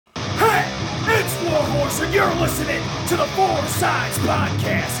horse, and you're listening to the Four Sides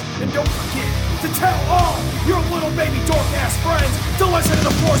Podcast. And don't forget to tell all your little baby dork-ass friends to listen to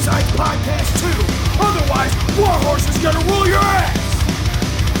the Four Sides Podcast too. Otherwise, Warhorse is gonna rule your ass.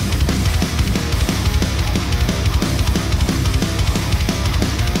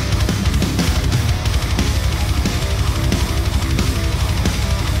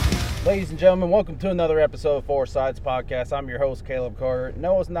 Ladies and gentlemen, welcome to another episode of Four Sides Podcast. I'm your host, Caleb Carter.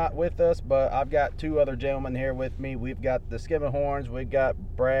 Noah's not with us, but I've got two other gentlemen here with me. We've got the Skimming Horns, we've got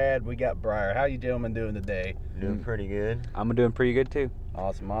Brad, we got Briar. How you gentlemen doing today? Doing pretty good. I'm doing pretty good too.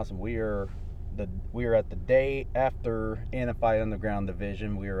 Awesome. We are at the day after NFI Underground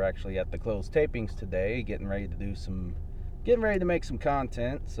Division. We are actually at the closed tapings today, getting ready to make some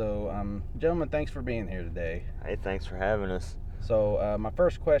content. So, gentlemen, thanks for being here today. Hey, thanks for having us. So, my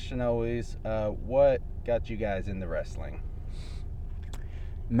first question always, what got you guys into wrestling?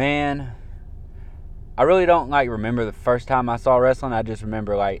 Man, I really don't remember the first time I saw wrestling. I just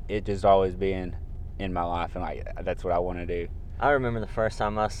remember it just always being in my life, and that's what I want to do. I remember the first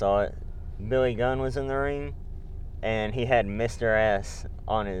time I saw it. Billy Gunn was in the ring, and he had Mr. Ass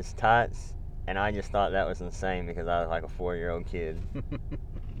on his tights, and I just thought that was insane because I was like a 4-year-old kid.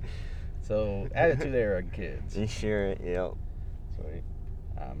 So, Attitude Era kids. You sure? Yep. Sweet.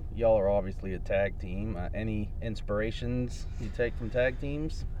 Y'all are obviously a tag team. Any inspirations you take from tag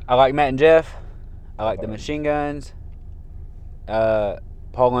teams? I like Matt and Jeff. I like the Machine Guns. Paul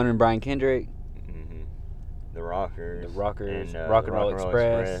Leonard and Brian Kendrick. Mm-hmm. The Rockers. And Rock and Roll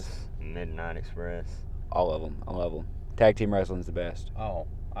Express. Midnight Express. All of them. I love them. Tag team wrestling's the best. Oh,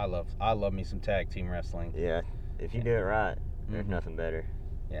 I love me some tag team wrestling. Yeah, if you do it right, there's nothing better.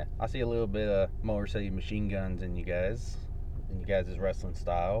 Yeah, I see a little bit of Motor City Machine Guns in you guys' wrestling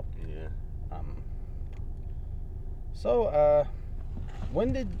style. Yeah. So,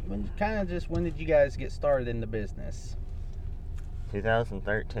 when did you guys get started in the business?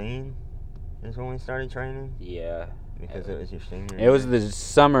 2013 is when we started training. Yeah. Because it was your senior It was year. the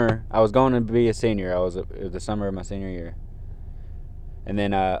summer. I was going to be a senior. It was the summer of my senior year. And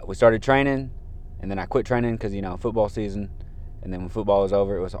then we started training, and then I quit training because, football season. And then when football was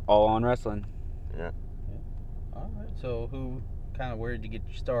over, it was all on wrestling. Yeah. All right. So where did you get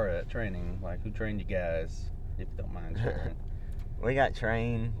your start at training? Who trained you guys, if you don't mind sharing? We got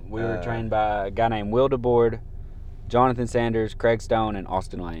trained. We were trained by a guy named Will DeBoard, Jonathan Sanders, Craig Stone, and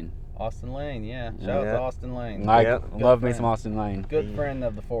Austin Lane. Austin Lane, yeah. Shout out to Austin Lane. Love me some Austin Lane. Good friend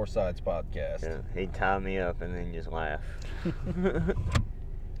of the Four Sides Podcast. Yeah, he'd tie me up and then just laugh.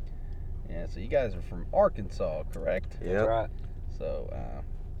 Yeah, so you guys are from Arkansas, correct? Yep. That's right. So,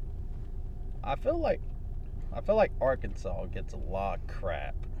 I feel like Arkansas gets a lot of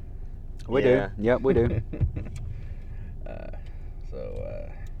crap. We do. Yep, we do.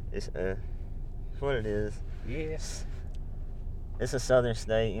 It's what it is. Yes. It's a southern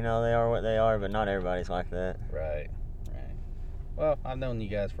state, they are what they are, but not everybody's like that. Right. Well, I've known you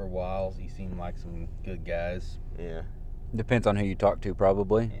guys for a while. You seem like some good guys. Yeah. Depends on who you talk to,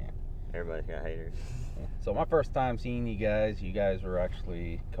 probably. Yeah. Everybody's got haters. Yeah. So my first time seeing you guys were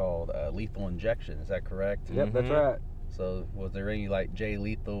actually called Lethal Injection. Is that correct? Yep, that's right. So was there any Jay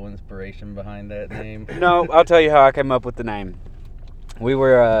Lethal inspiration behind that name? No, I'll tell you how I came up with the name. We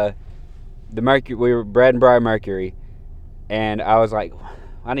were We were Brad and Briar Mercury, and I was like,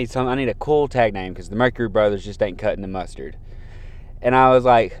 I need a cool tag name because the Mercury Brothers just ain't cutting the mustard. And I was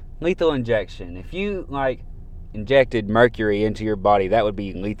like, Lethal Injection. If you injected mercury into your body, that would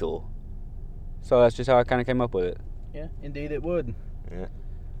be lethal. So that's just how I kind of came up with it. Yeah, indeed it would. Yeah.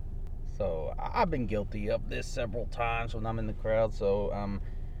 So I've been guilty of this several times when I'm in the crowd. So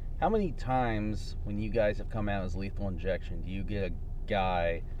how many times when you guys have come out as Lethal Injection do you get a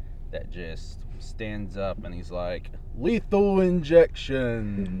guy that just stands up and he's like, Lethal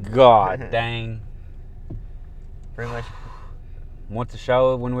Injection? God dang. Pretty much. Once a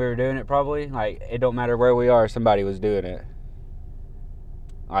show when we were doing it, probably. It don't matter where we are, somebody was doing it.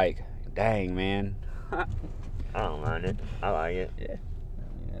 Dang, man. I don't mind it. I like it. Yeah.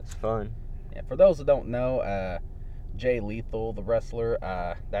 It's fun. Yeah, for those that don't know, Jay Lethal, the wrestler,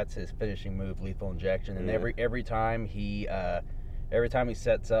 that's his finishing move, Lethal Injection. And every time he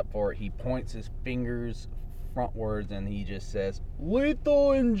sets up for it, he points his fingers frontwards and he just says,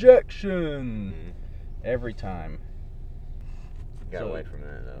 Lethal Injection! Every time. Got away from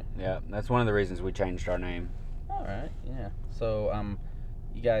that, though. Yeah, that's one of the reasons we changed our name. All right, yeah. So,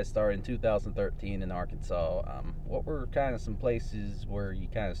 you guys started in 2013 in Arkansas. What were kind of some places where you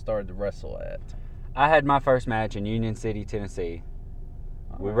kind of started to wrestle at? I had my first match in Union City, Tennessee.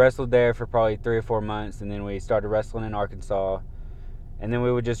 We wrestled there for probably 3 or 4 months, and then we started wrestling in Arkansas. And then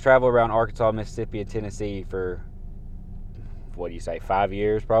we would just travel around Arkansas, Mississippi, and Tennessee for, 5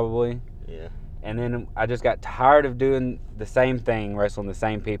 years probably. Yeah. And then I just got tired of doing the same thing, wrestling the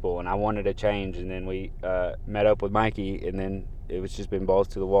same people, and I wanted a change. And then we met up with Mikey, and then it was just been balls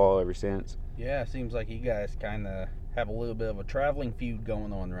to the wall ever since. Yeah, seems like you guys kind of have a little bit of a traveling feud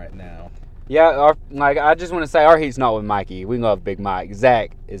going on right now. Yeah, I just want to say our heat's not with Mikey. We love Big Mike.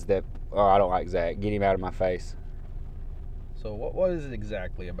 Zach is the. Oh, I don't like Zach. Get him out of my face. So what is it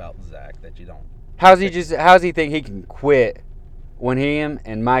exactly about Zach that you don't? How's he think he can quit when him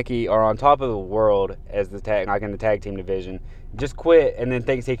and Mikey are on top of the world as the tag, like in the tag team division? Just quit and then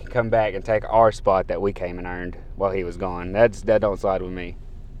thinks he can come back and take our spot that we came and earned while he was gone. That don't slide with me.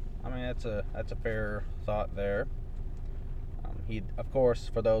 I mean, that's a fair thought there. He, of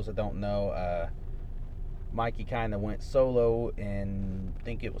course, for those that don't know, Mikey kind of went solo in, I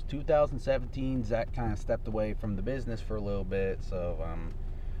think it was 2017. Zach kind of stepped away from the business for a little bit, so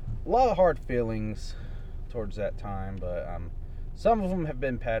a lot of hard feelings towards that time, but some of them have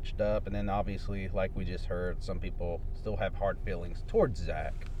been patched up, and then obviously, like we just heard, some people still have hard feelings towards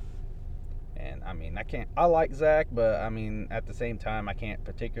Zach. And I mean, I like Zach, but I mean, at the same time, I can't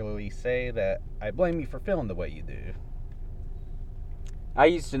particularly say that I blame you for feeling the way you do. I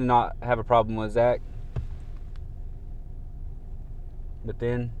used to not have a problem with Zach, but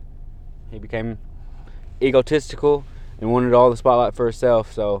then he became egotistical and wanted all the spotlight for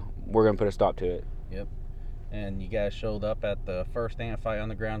himself, so we're going to put a stop to it. Yep. And you guys showed up at the first Amplify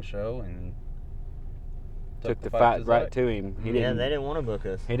Underground show and took the fight right to him. They didn't want to book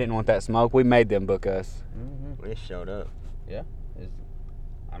us. He didn't want that smoke. We made them book us. Mm-hmm. We just showed up. Yeah.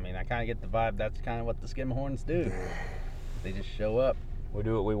 I mean, I kind of get the vibe that's kind of what the Skimmerhorns do. They just show up. We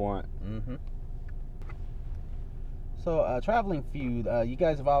do what we want. Mm-hmm. So, Traveling Feud, you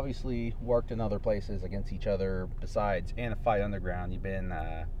guys have obviously worked in other places against each other besides Amplify Underground. You've been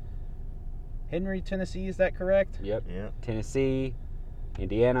Henry, Tennessee, is that correct? Yep. Yeah. Tennessee,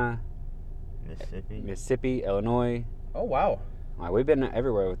 Indiana, Mississippi, Illinois. Oh, wow. Like, we've been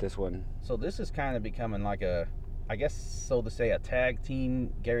everywhere with this one. So this is kind of becoming like I guess so to say, a tag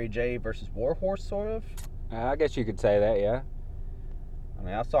team Gary J versus Warhorse, sort of? I guess you could say that, yeah. I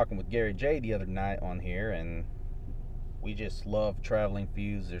mean, I was talking with Gary J the other night on here, and we just love traveling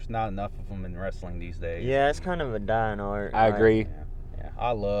feuds. There's not enough of them in wrestling these days. Yeah, it's kind of a dying art. I agree.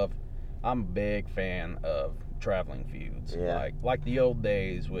 Yeah. I'm a big fan of traveling feuds. Yeah. Like the old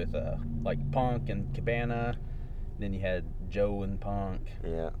days with like Punk and Cabana. Then you had Joe and Punk.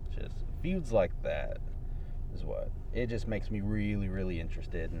 Yeah. Just feuds like that is what it just makes me really, really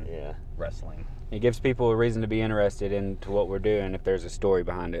interested in wrestling. It gives people a reason to be interested into what we're doing if there's a story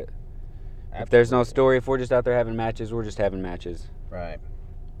behind it. Absolutely. If there's no story, if we're just out there having matches, we're just having matches. Right.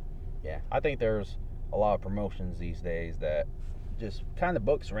 Yeah. I think there's a lot of promotions these days that just kind of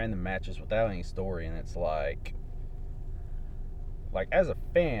books random matches without any story, and it's like as a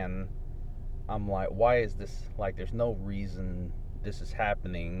fan, I'm like, why is this, like, there's no reason this is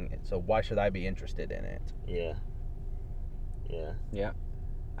happening, so why should I be interested in it? Yeah.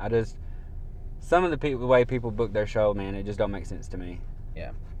 Some of the way people book their show, man, it just don't make sense to me.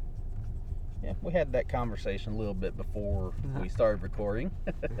 Yeah, we had that conversation a little bit before we started recording.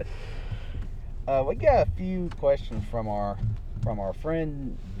 We got a few questions from our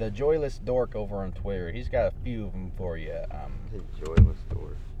friend, the Joyless Dork, over on Twitter. He's got a few of them for you. Joyless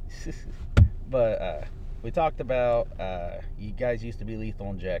Dork. But we talked about you guys used to be Lethal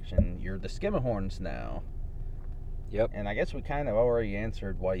Injection. You're the Skimmerhorns now. Yep. And I guess we kind of already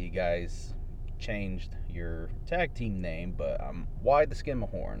answered why you guys changed your tag team name, but why the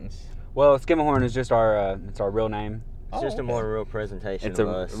Skimmerhorns? Well, Skimmerhorn is just our real name. It's just a more real presentation It's of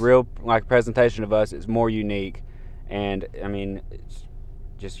a us. real presentation of us. It's more unique, and I mean, it's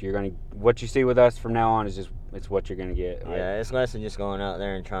just what you see with us from now on is it's what you're gonna get. Yeah, it's less than just going out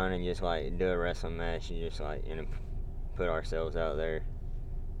there and trying to just like do a wrestling match and just like put ourselves out there.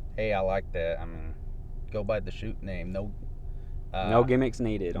 Hey, I like that. I mean, go by the shoot name. No gimmicks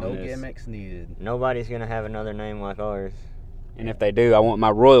needed. No gimmicks needed. Nobody's gonna have another name like ours. And if they do, I want my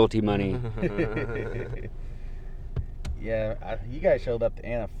royalty money. Yeah, you guys showed up to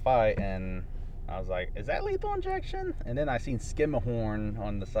Anna Fight, and I was like, is that Lethal Injection? And then I seen Skimmerhorn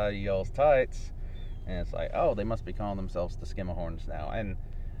on the side of y'all's tights, and it's like, oh, they must be calling themselves the Skimmerhorns now. And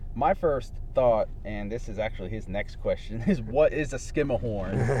my first thought, and this is actually his next question, is what is a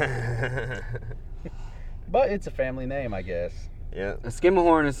Skimmerhorn? But it's a family name, I guess. Yeah. A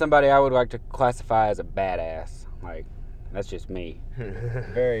Skimmerhorn is somebody I would like to classify as a badass. Like, that's just me.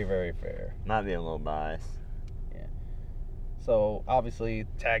 Very, very fair. Might be a little biased. So, obviously,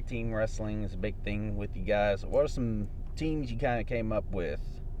 tag team wrestling is a big thing with you guys. What are some teams you kind of came up with,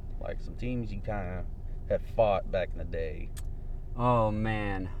 like some teams you kind of have fought back in the day. Oh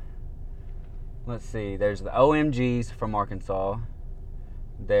man. Let's see. There's the OMGs from Arkansas.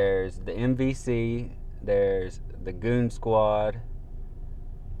 There's the MVC. There's the Goon Squad.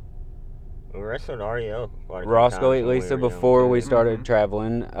 We wrestled REO quite a few Roscoe times when Lisa we were before young, we too. started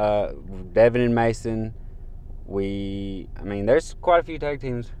traveling. Devin and Mason. There's quite a few tag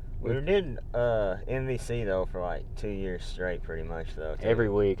teams. We did MVC though for like 2 years straight, pretty much though. too. Every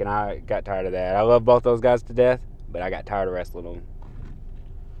week, and I got tired of that. I love both those guys to death, but I got tired of wrestling them.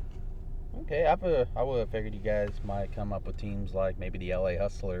 Okay, I would have figured you guys might come up with teams like maybe the LA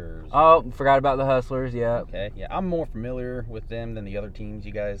Hustlers. Oh, forgot about the Hustlers. Yeah. Okay, yeah, I'm more familiar with them than the other teams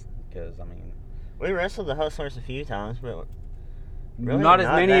you guys, because I mean, We wrestled the Hustlers a few times, but really not as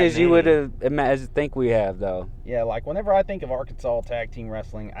not many that as you would many. have as think we have though. yeah, like whenever I think of Arkansas tag team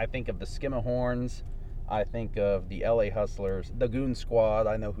wrestling, I think of the Skimmerhorns, I think of the LA Hustlers, the Goon Squad.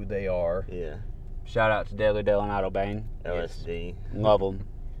 I know who they are. Yeah, Shout out to Deadly Dale and Idle Bane. LSD. Love them.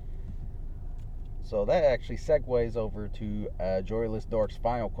 So that actually segues over to Joyless Dork's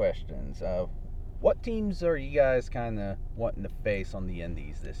final questions. What teams are you guys kind of wanting to face on the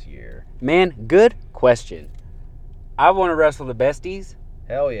Indies this year? Man, good question. I want to wrestle the besties.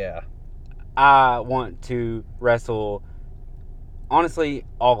 Hell yeah. I want to wrestle, honestly,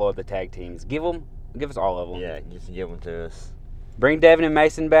 all of the tag teams. Give us all of them. Yeah, just give them to us. Bring Devin and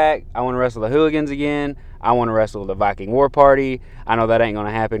Mason back. I want to wrestle the Hooligans again. I want to wrestle the Viking War Party. I know that ain't going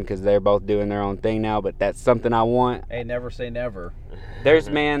to happen because they're both doing their own thing now, but that's something I want. Hey, never say never. There's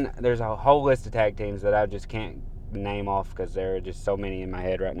a whole list of tag teams that I just can't name off because there are just so many in my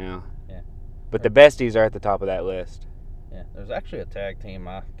head right now. Yeah. But the besties are at the top of that list. Yeah, there's actually a tag team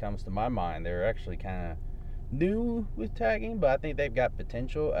comes to my mind. They're actually kind of new with tagging, but I think they've got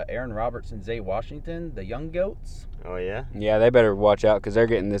potential. Aaron Roberts and Zay Washington, the Young Goats. Oh yeah. Yeah, they better watch out because they're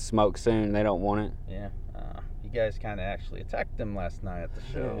getting this smoke soon. They don't want it. Yeah, you guys kind of actually attacked them last night at the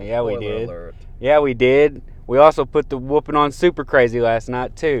show. Yeah, we Spoiler did. alert. Yeah, we did. We also put the whooping on Super Crazy last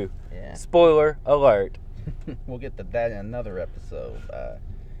night, too. Yeah, Spoiler alert. we'll get to that in another episode.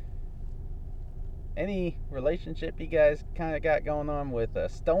 Any relationship you guys kind of got going on with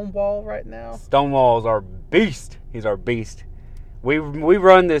Stonewall right now? Stonewall's our beast. He's our beast. We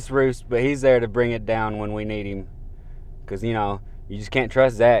run this roost, but he's there to bring it down when we need him. Because, you know, you just can't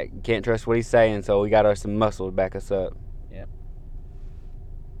trust Zach. You can't trust what he's saying, so we got some muscle to back us up. Yep.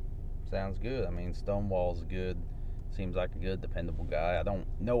 Sounds good. I mean, Stonewall's good. Seems like a good, dependable guy. I don't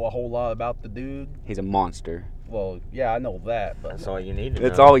know a whole lot about the dude. He's a monster. Well, yeah, I know that, but That's all you need to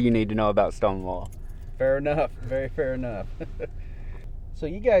That's know. all you need to know about Stonewall. fair enough. Very fair enough. So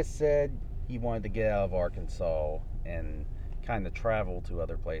you guys said you wanted to get out of Arkansas and kind of travel to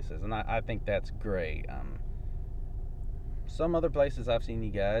other places, and I think that's great. Some other places I've seen you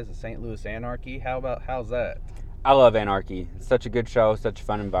guys, the St. Louis Anarchy. How's that? I love Anarchy. It's such a good show, such a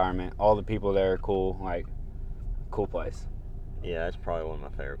fun environment. All the people there are cool. Like, cool place. Yeah, that's probably one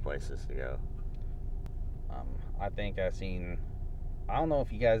of my favorite places to go. I think I don't know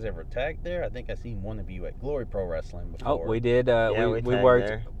if you guys ever tagged there. I think I seen one of you at Glory Pro Wrestling before. Oh, we did. Yeah, we tagged worked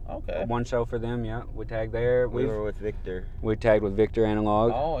there. Okay. one show for them. Yeah, we tagged there. We were with Victor. We tagged with Victor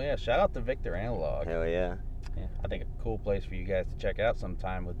Analog. Oh yeah, shout out to Victor Analog. Hell yeah. Yeah, I think a cool place for you guys to check out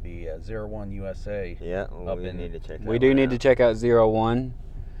sometime would be 01 USA. Yeah, well, Up we in- need to check that We do one need out. to check out 01.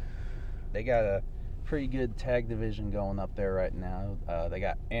 They got a pretty good tag division going up there right now. They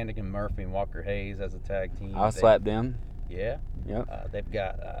got Anakin Murphy and Walker Hayes as a tag team. I'll slap them. Yeah. Yep. They've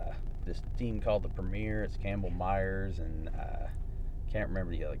got this team called the Premier. It's Campbell Myers and can't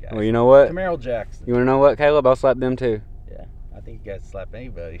remember the other guys. Well, you know what? Camaro Jackson. You want to know what, Caleb? I'll slap them too. Yeah, I think you guys slap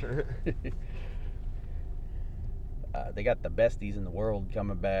anybody. They got the besties in the world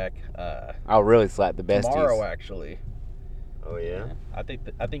coming back I'll really slap the besties. tomorrow, actually. Oh yeah. I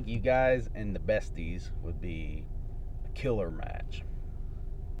think you guys and the besties would be a killer match.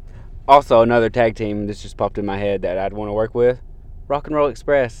 Also, another tag team that's just popped in my head that I'd want to work with. Rock and Roll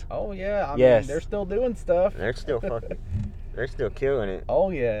Express. Oh yeah, I Yes. mean they're still doing stuff. They're still killing it. Oh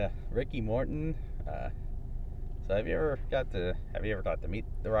yeah, Ricky Morton. So have you ever got to meet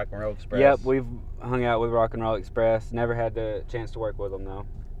the Rock and Roll Express? Yep, we've hung out with Rock and Roll Express. Never had the chance to work with them though.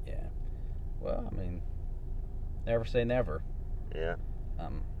 Yeah. Well, I mean, never say never. Yeah.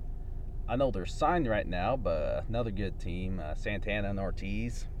 I know they're signed right now, but another good team, Santana and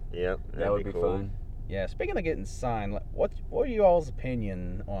Ortiz. Yep. That would be cool. fun. Yeah, speaking of getting signed, what are you all's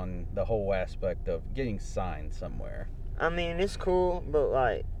opinion on the whole aspect of getting signed somewhere? I mean, it's cool, but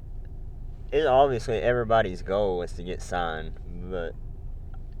like, it's obviously everybody's goal is to get signed. But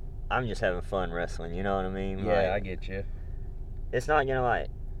I'm just having fun wrestling, you know what I mean? Yeah, Like, I get you. it's not gonna, like,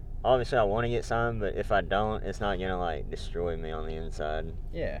 obviously I want to get signed, but if I don't, it's not gonna, like, destroy me on the inside.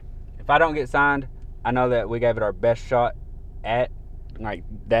 Yeah. If I don't get signed, I know that we gave it our best shot at, like,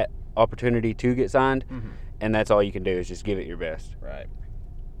 that opportunity to get signed, and that's all you can do is just give it your best. Right.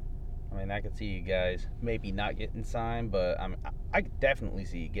 I mean, I could see you guys maybe not getting signed, but I could definitely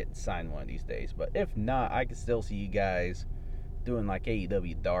see you getting signed one of these days. But if not, I could still see you guys doing like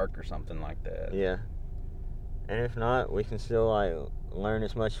AEW Dark or something like that. Yeah. And if not, we can still, like, learn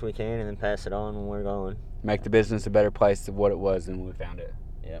as much as we can and then pass it on when we're going. Make the business a better place than what it was than when we found it.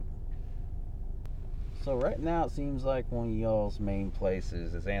 Yep. So right now it seems like one of y'all's main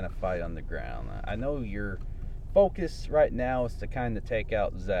places is Anna-Fight Underground. I know your focus right now is to kind of take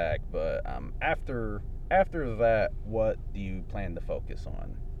out Zach, but after that, what do you plan to focus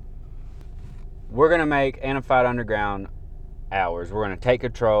on? We're going to make Anna-Fight Underground ours. We're going to take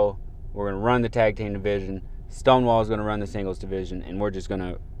control. We're going to run the tag team division. Stonewall's going to run the singles division, and we're just going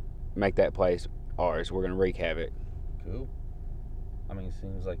to make that place ours. We're going to wreak havoc. Cool. I mean, it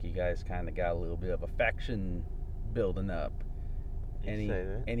seems like you guys kind of got a little bit of a faction building up.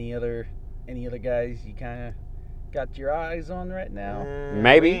 Any other guys you kind of got your eyes on right now?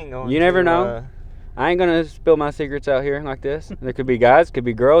 Maybe. You never know. I ain't going to spill my secrets out here like this. There could be guys, could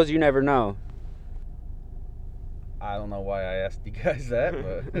be girls. You never know. I don't know why I asked you guys that,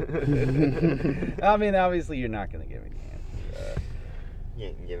 but I mean, obviously you're not going to give me the answer. You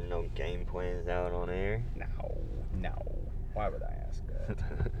ain't giving no game plans out on air. No. Why would I ask that?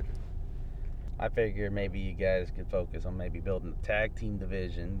 I figured maybe you guys could focus on maybe building a tag team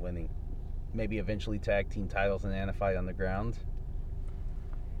division, winning maybe eventually tag team titles in Anna-Fight Underground.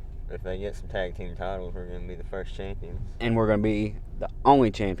 If they get some tag team titles, we're going to be the first champions. And we're going to be the only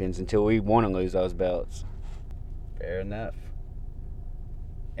champions until we want to lose those belts. Fair enough.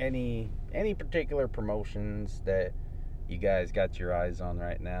 Any particular promotions that you guys got your eyes on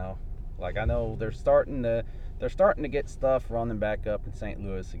right now? Like, I know they're starting to get stuff running back up in St.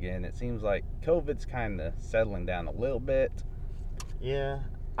 Louis again. It seems like COVID's kind of settling down a little bit. Yeah.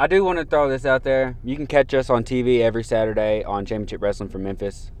 I do want to throw this out there. You can catch us on TV every Saturday on Championship Wrestling from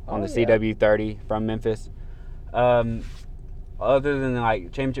Memphis, on the CW30 from Memphis. Other than, like,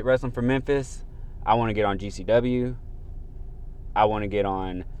 Championship Wrestling from Memphis, I want to get on GCW. I want to get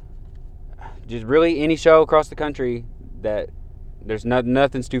on just really any show across the country that there's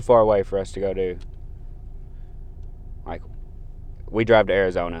nothing's too far away for us to go do. Like, we drive to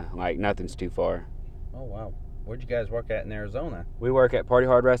Arizona. Like, nothing's too far. Oh, wow. Where'd you guys work at in Arizona? We work at Party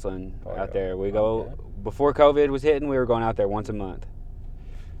Hard Wrestling out there. We go, before COVID was hitting, we were going out there once a month.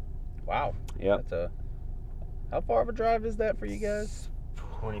 Wow. Yep. How far of a drive is that for you guys?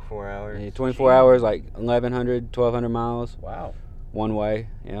 24 hours. Yeah, 24 hours, like 1,100, 1,200 miles. Wow. One way,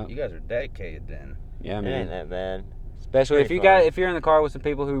 yeah. You guys are dedicated then. Yeah, It man. ain't that bad. Especially Pretty if you're in the car with some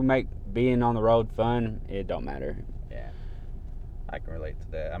people who make being on the road fun, it don't matter. Yeah. I can relate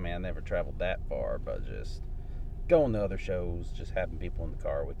to that. I mean, I never traveled that far, but just going to other shows, just having people in the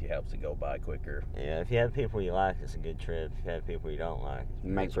car with you helps it go by quicker. Yeah, if you have people you like, it's a good trip. If you have people you don't like, it's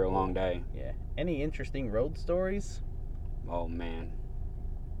Make for a long day. Yeah. Any interesting road stories? Oh, man.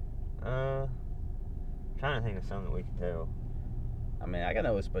 Trying to think of something that we can tell. I mean, I can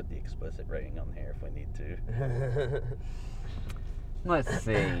always put the explicit rating on here if we need to. Let's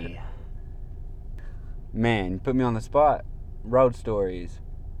see. Man, you put me on the spot. Road stories.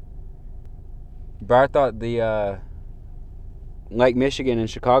 But I thought the Lake Michigan in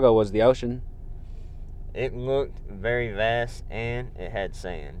Chicago was the ocean. It looked very vast and it had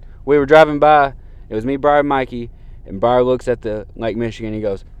sand. We were driving by. It was me, Briar, and Mikey. And Briar looks at the Lake Michigan. He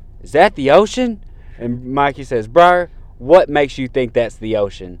goes, "Is that the ocean?" And Mikey says, "Briar, what makes you think that's the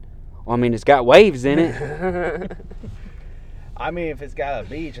ocean?" Well, I mean, it's got waves in it. I mean, if it's got a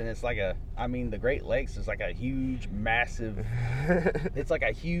beach and it's like the Great Lakes is like a huge, massive, it's like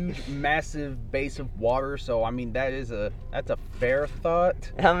a huge, massive base of water. So, I mean, that's a fair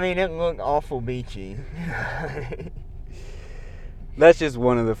thought. I mean, it looked awful beachy. That's just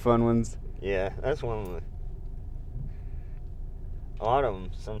one of the fun ones. Yeah, that's one of the... A lot of them,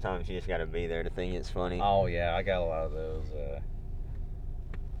 sometimes you just gotta be there to think it's funny. Oh, yeah, I got a lot of those.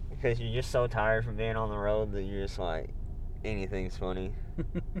 Because you're just so tired from being on the road that you're just like, anything's funny.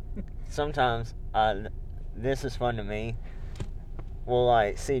 Sometimes, this is fun to me. We'll,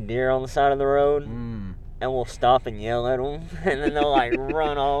 like, see deer on the side of the road, and we'll stop and yell at them, and then they'll, like,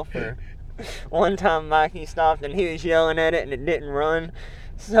 run off. Or one time Mikey stopped and he was yelling at it and it didn't run.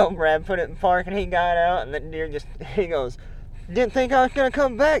 So Brad put it in park and he got out, and the deer he goes, "Didn't think I was going to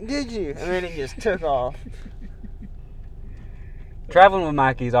come back, did you?" And then it just took off. Traveling with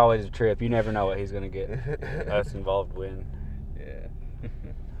Mikey's always a trip. You never know what he's gonna get us involved with. Yeah.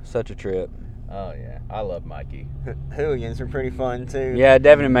 Such a trip. Oh yeah, I love Mikey. Hooligans are pretty fun too. Yeah,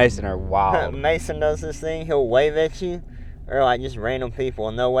 Devin and Mason are wild. Mason does this thing. He'll wave at you, or like just random people,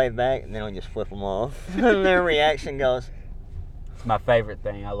 and they'll wave back, and then he'll just flip them off. And their reaction goes, It's my favorite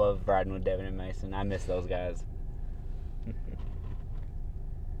thing. I love riding with Devin and Mason. I miss those guys.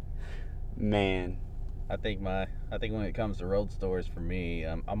 Man. I think when it comes to road stories for me,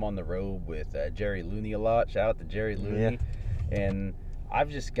 I'm on the road with Jerry Looney a lot. Shout out to Jerry Looney. Yeah. And I've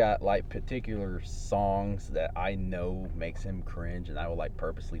just got like particular songs that I know makes him cringe, and I will like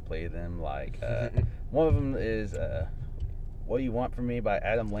purposely play them. Like one of them is "What Do You Want From Me" by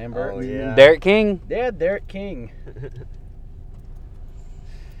Adam Lambert. Oh, yeah. Derek King? Yeah, Derek King.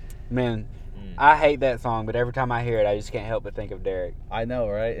 Man, I hate that song, but every time I hear it, I just can't help but think of Derek. I know,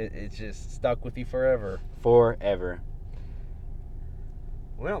 right? It's just stuck with you forever. Forever.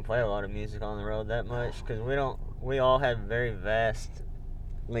 we don't play a lot of music on the road that much because we all have very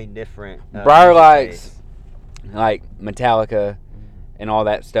vastly different. Briar music likes tastes. like Metallica and all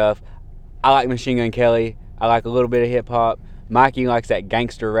that stuff. I like Machine Gun Kelly. I like a little bit of hip hop. Mikey likes that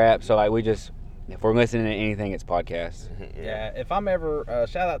gangster rap. So like if we're listening to anything, it's podcasts. Yeah, if I'm ever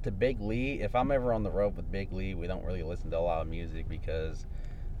shout out to Big Lee. If I'm ever on the road with Big Lee, we don't really listen to a lot of music because,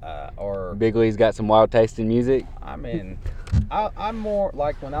 Big Lee's got some wild taste in music. I mean, I'm more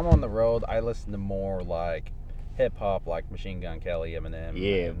like when I'm on the road, I listen to more like hip hop, like Machine Gun Kelly, Eminem.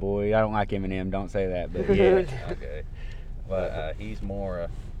 Yeah, boy, I don't like Eminem. Don't say that, but Yeah, yeah. okay. But he's more.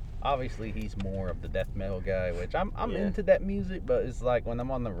 Obviously, he's more of the death metal guy, which I'm Yeah. into that music. But it's like when I'm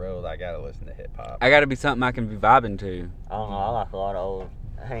on the road, I gotta listen to hip hop. I got to be something I can be vibing to. I don't know. I like a lot of old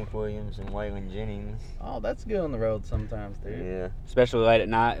Hank Williams and Waylon Jennings. Oh, that's good on the road sometimes, dude. Yeah. Especially late at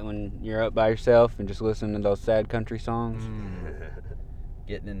night when you're up by yourself and just listening to those sad country songs.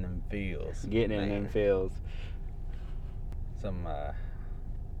 Getting in them feels. Getting in them Man. feels. Some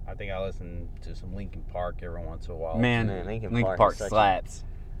I think I listen to some Linkin Park every once in a while. Man, Man, Linkin Linkin Park Park is such a- slaps.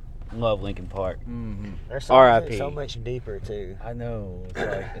 Love Linkin Park. Their songs R.I.P. are so much deeper too. I know.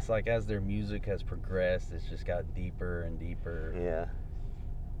 It's like as their music has progressed, it's just got deeper and deeper. Yeah.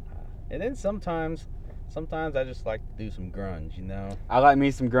 And then sometimes I just like to do some grunge, you know. I like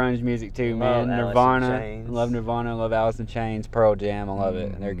me some grunge music too, Love man. Alice in Nirvana. Chains. Love Nirvana. Love Alice in Chains. Pearl Jam. I love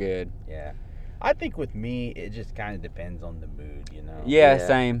it. They're good. Yeah. I think with me, it just kind of depends on the mood, you know. Yeah, Yeah.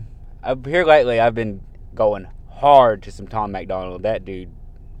 same. Here lately, I've been going hard to some Tom MacDonald. That dude,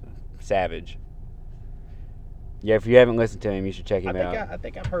 savage. Yeah, if you haven't listened to him, you should check him out. I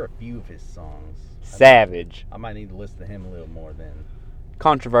think I've heard a few of his songs. Savage. I might need to listen to him a little more then.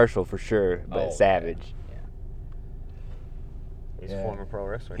 Controversial for sure, but Oh, savage. He's Yeah. a former pro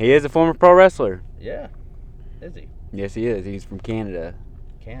wrestler. He is a former pro wrestler. Yeah. Is he? Yes, he is. He's from Canada.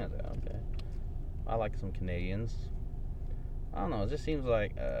 Canada, okay. I like some Canadians. I don't know, it just seems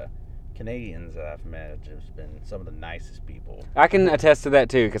like Canadians that I've met have just been some of the nicest people. I can attest to that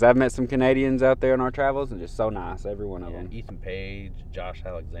too, because I've met some Canadians out there on our travels, and just so nice, every one of Yeah, them. Ethan Page, Josh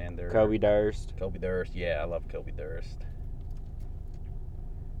Alexander. Kobe Durst. Kobe Durst, yeah, I love Kobe Durst.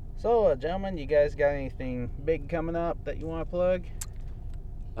 So, gentlemen, you guys got anything big coming up that you want to plug?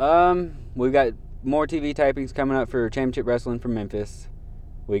 We've got more TV tapings coming up for Championship Wrestling from Memphis.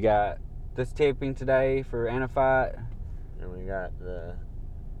 We got this taping today for Anna Fight. And we got the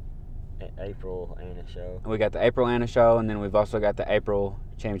April Anna show. We got the April Anna show, and then we've also got the April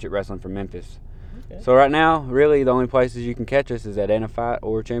Championship Wrestling from Memphis. Okay. So right now, really, the only places you can catch us is at Anna Fight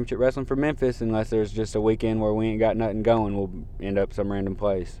or Championship Wrestling from Memphis, unless there's just a weekend where we ain't got nothing going. We'll end up some random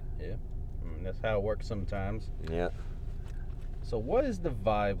place. That's how it works sometimes. Yeah. So, what is the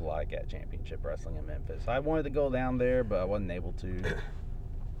vibe like at Championship Wrestling in Memphis? I wanted to go down there, but I wasn't able to.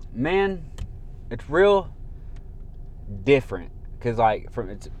 Man, it's real different, cause like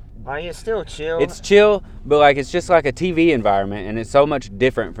It's still chill. it's chill, but like it's just like a TV environment, and it's so much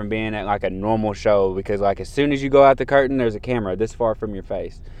different from being at like a normal show, because like as soon as you go out the curtain, there's a camera this far from your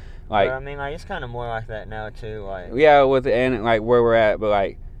face. Like, but, I mean, like it's kind of more like that now too. Like yeah, and like where we're at, but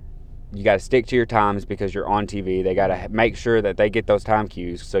like you got to stick to your times because you're on TV. They got to make sure that they get those time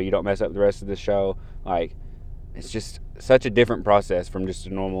cues so you don't mess up the rest of the show. Like, it's just such a different process from just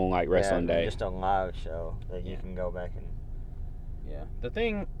a normal like wrestling day. Just a live show that you can go back and. Yeah. The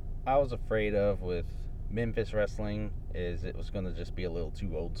thing I was afraid of with Memphis wrestling is it was going to just be a little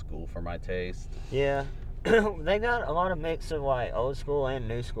too old school for my taste. Yeah, they got a lot of mix of like old school and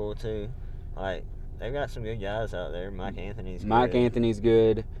new school too. Like they've got some good guys out there. Mike Anthony's. Mike good. Anthony's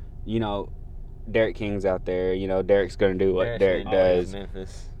good. You know, Derek King's out there. You know, Derek's going to do what Derek's Derek been always does.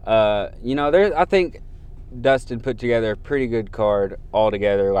 Memphis. You know, I think Dustin put together a pretty good card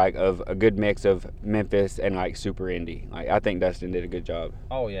altogether, like of a good mix of Memphis and like super indie. Like I think Dustin did a good job.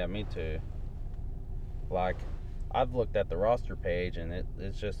 Oh yeah, me too. Like, I've looked at the roster page and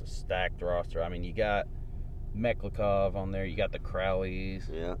it's just a stacked roster. I mean, you got Meklikov on there, you got the Crowleys,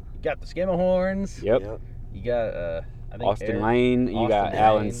 Yeah. you got the Skimmerhorns, Yep. you got I think Austin Lane, you got Austin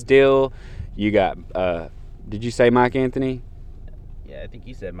Alan Lane. Steele, you got did you say Mike Anthony? Yeah, I think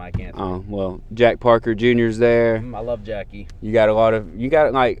you said Mike Anthony. Oh, well, Jack Parker Jr.'s there. I love Jackie. You got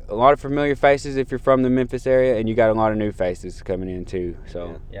like a lot of familiar faces if you're from the Memphis area, and you got a lot of new faces coming in too.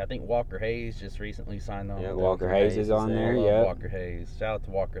 So Yeah, I think Walker Hayes just recently signed on. Yeah, with Walker them. Hayes is on there. there. I love Yeah. Walker Hayes. Shout out to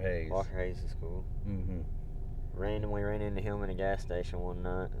Walker Hayes. Walker Hayes is cool. Mm-hmm. Randomly ran into him in a gas station one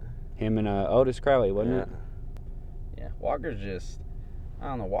night. Him and Otis Crowley, wasn't it? Yeah, Walker's just, I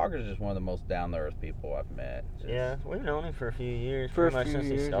don't know, Walker's just one of the most down-to-earth people I've met. Just, Yeah, we've known him for a few years, For a pretty much few since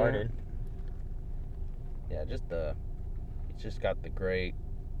years, he yeah. started. Yeah, just he's just got the great,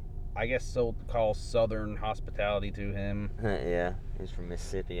 I guess so-called Southern hospitality to him. Yeah, he's from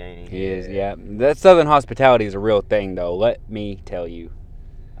Mississippi, ain't he? He is. Yeah, that Southern hospitality is a real thing, though. Let me tell you,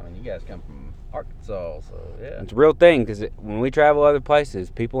 I mean, you guys come from Arkansas, so yeah. it's a real thing because when we travel other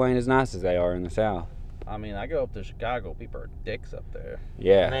places, people ain't as nice as they are in the South. I mean, I go up to Chicago, people are dicks up there.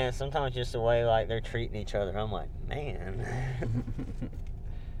 Yeah. Man, sometimes just the way like they're treating each other, I'm like, man.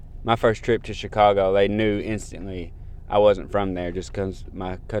 My first trip to Chicago, they knew instantly I wasn't from there just because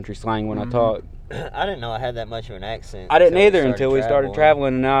my country slang when I talk. I didn't know I had that much of an accent. I didn't either until we started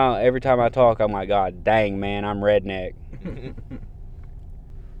traveling. And now every time I talk, I'm like, God dang, man, I'm redneck.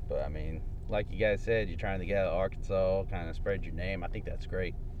 But I mean, like you guys said, you're trying to get out of Arkansas, kind of spread your name. I think that's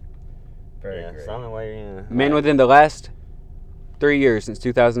great. Very Yeah, great. it's the only way, yeah. Man, within the last 3 years since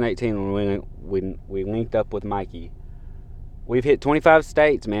 2018 when we linked up with Mikey, we've hit 25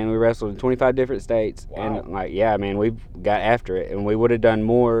 states, man. We wrestled in 25 different states. Wow. And, like, yeah, man, we've got after it. And we would have done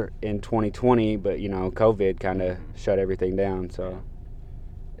more in 2020, but, you know, COVID kind of shut everything down. So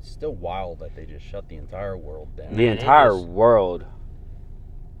It's still wild that they just shut the entire world down. the Man, it entire was- world.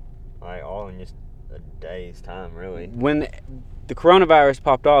 Like, all in just a day's time, really. When the coronavirus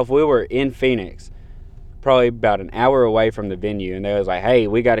popped off, we were in Phoenix, probably about an hour away from the venue, and they was like, hey,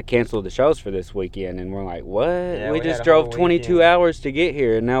 we got to cancel the shows for this weekend. And we're like, what? Yeah, we we just had a drove whole 22 weekend. hours to get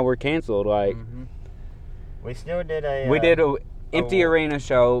here, and now we're canceled. Like, Mhm. We still did a. we did a empty oh. arena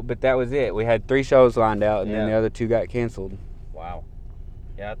show, but that was it. We had 3 shows lined out, and then Yeah. the other 2 got canceled. Wow.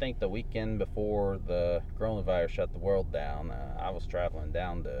 Yeah, I think the weekend before the coronavirus shut the world down, I was traveling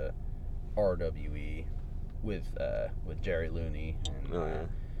down to RWE with Jerry Looney. And, Oh, yeah.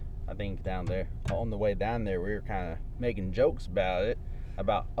 I think down there, on the way down there, we were kind of making jokes about it,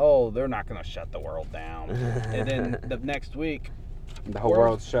 about, oh, they're not going to shut the world down. And then the next week, The whole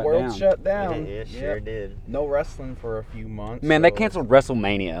world's shut down. shut down. It sure Yep. did. No wrestling for a few months. Man, they so- canceled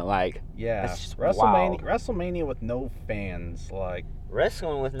WrestleMania. Like, Yeah, That's just WrestleMania, wild. WrestleMania with no fans, like,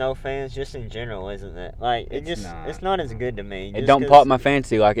 Wrestling with no fans, just in general, isn't it? Like, It's it's not as good to me. it just don't 'cause- pop my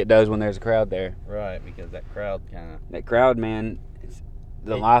fancy like it does when there's a crowd there. right, because that crowd kind of, That crowd, man, is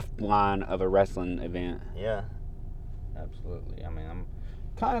the It- lifeline of a wrestling event. Yeah. absolutely. I mean, I'm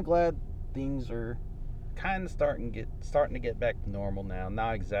kind of glad things are kind of starting to get back to normal now.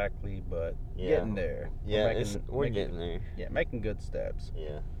 Not exactly, but Yeah. getting there. Yeah, we're making- getting there. Yeah, making good steps.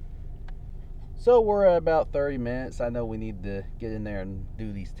 Yeah. So we're at about 30 minutes. I know we need to get in there and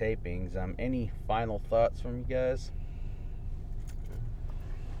do these tapings. Any final thoughts from you guys?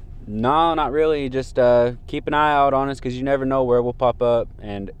 No, not really. Just keep an eye out on us because you never know where we'll pop up.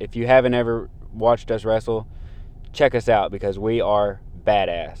 And if you haven't ever watched us wrestle, check us out because we are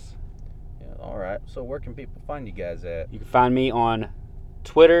badass. Yeah, all right. So where can people find you guys at? You can find me on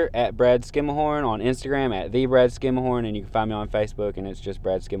Twitter at Brad Skimmelhorn, on Instagram at the Brad Skimmelhorn, and you can find me on Facebook and it's just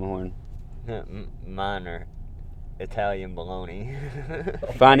Brad Skimmelhorn. Mine are Italian bologna.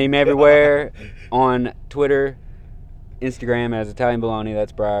 Find him everywhere on Twitter, Instagram as Italian Baloney.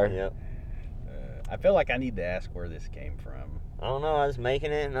 That's Briar. Yep. I feel like I need to ask where this came from. I don't know. I was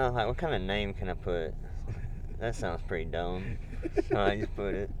making it, and I was like, "What kind of name can I put?" That sounds pretty dumb. So I just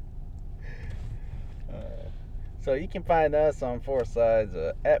put it. So you can find us on Four Sides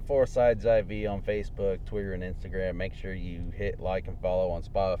at Four Sides IV on Facebook, Twitter, and Instagram. Make sure you hit like and follow on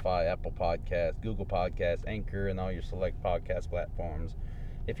Spotify, Apple Podcasts, Google Podcasts, Anchor, and all your select podcast platforms.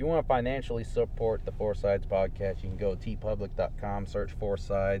 If you want to financially support the Four Sides podcast, you can go to tpublic.com, search Four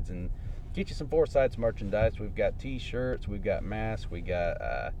Sides, and get you some Four Sides merchandise. We've got T-shirts, we've got masks, we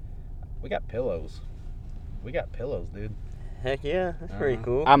got pillows. We got pillows, dude. Heck yeah, that's pretty Uh-huh.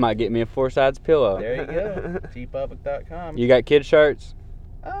 cool. I might get me a Four Sides pillow. There you go. tpublic.com. You got kid shirts?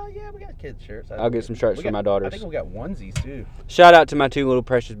 Yeah, we got kids shirts. I'll get some shirts We for got- my I daughters. think we got onesies too. Shout out to my 2 little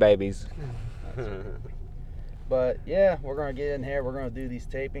precious babies. But yeah, we're gonna get in here. We're gonna do these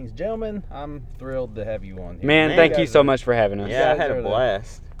tapings, gentlemen. I'm thrilled to have you on here. Man, Man, thank guys you so are- much for having us. Yeah, I guys had are a the-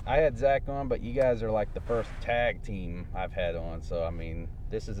 blast. I had Zach on, but you guys are like the first tag team I've had on. So I mean,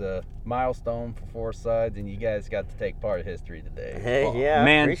 this is a milestone for Four Sides, and you guys got to take part of history today. Hey, yeah, I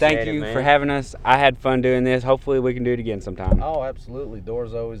Man, appreciate thank it, you man. for having us. I had fun doing this. Hopefully we can do it again sometime. Oh, absolutely.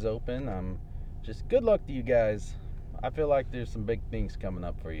 Doors always open. Just good luck to you guys. I feel like there's some big things coming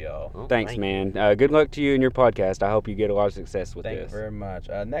up for y'all. Oh, Thanks, thank man. Good luck to you and your podcast. I hope you get a lot of success with Thank this. you very much.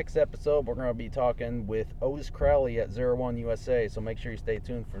 Next episode, we're going to be talking with Otis Crowley at 01 USA, so make sure you stay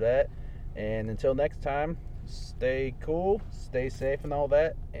tuned for that. And until next time, stay cool, stay safe, and all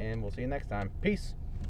that, and we'll see you next time. Peace.